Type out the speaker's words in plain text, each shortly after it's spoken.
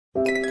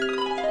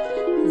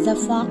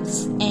The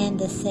Fox and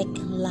the Sick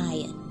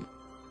Lion.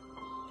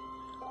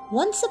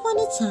 Once upon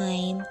a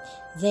time,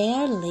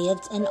 there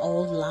lived an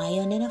old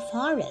lion in a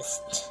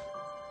forest.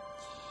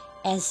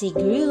 As he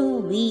grew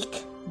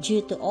weak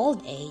due to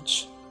old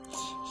age,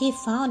 he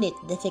found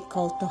it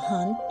difficult to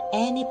hunt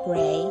any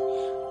prey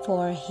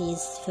for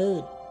his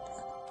food.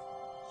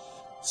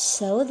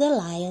 So the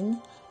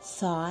lion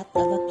thought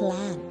of a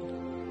plan.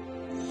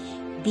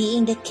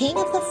 Being the king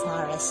of the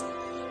forest,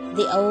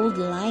 the old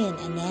lion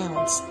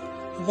announced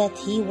that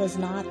he was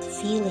not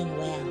feeling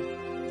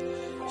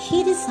well.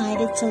 He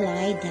decided to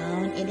lie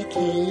down in a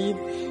cave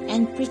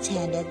and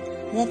pretended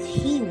that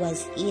he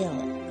was ill.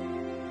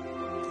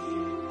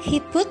 He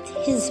put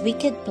his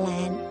wicked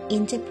plan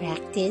into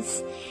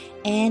practice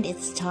and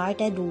it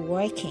started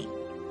working.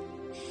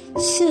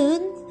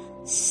 Soon,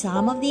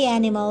 some of the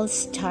animals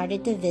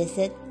started to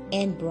visit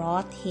and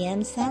brought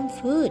him some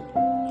food.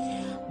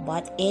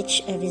 But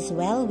each of his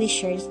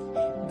well-wishers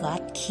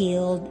got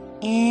killed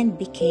and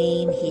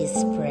became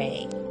his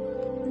prey.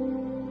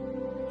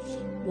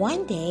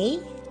 One day,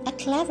 a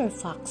clever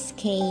fox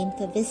came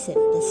to visit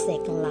the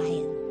sick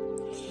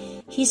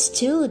lion. He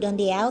stood on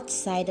the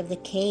outside of the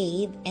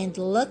cave and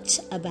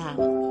looked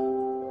about.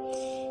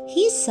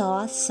 He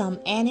saw some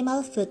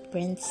animal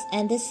footprints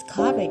and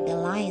discovered the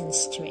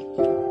lion's trick.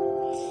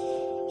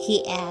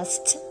 He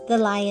asked the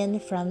lion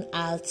from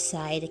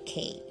outside the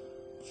cave,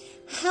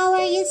 "How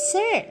are you,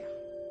 sir?"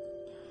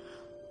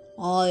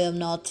 "I am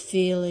not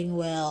feeling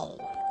well."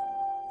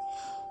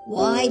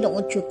 "Why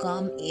don't you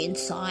come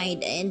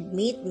inside and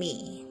meet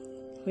me?"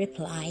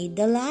 replied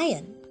the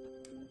lion.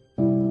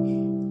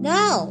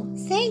 "No,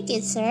 thank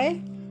you,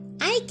 sir.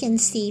 I can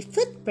see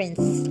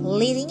footprints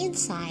leading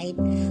inside,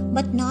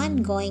 but none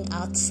going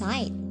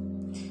outside.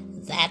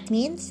 That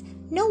means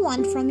no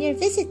one from your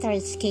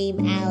visitors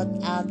came out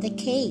of the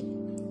cave.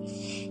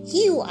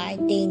 You are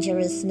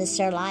dangerous,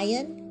 Mr.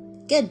 Lion.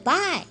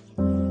 Goodbye."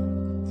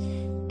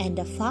 And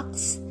the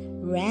fox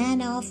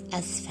ran off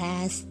as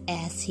fast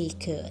as he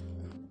could.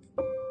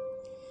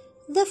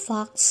 The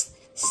fox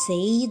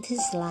saved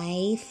his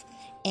life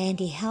and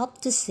he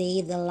helped to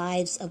save the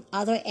lives of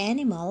other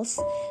animals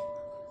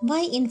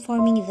by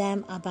informing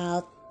them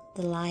about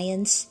the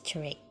lion's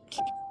trick.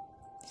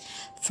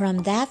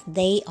 From that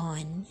day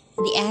on,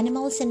 the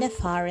animals in the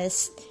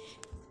forest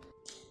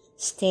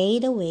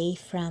stayed away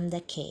from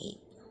the cave.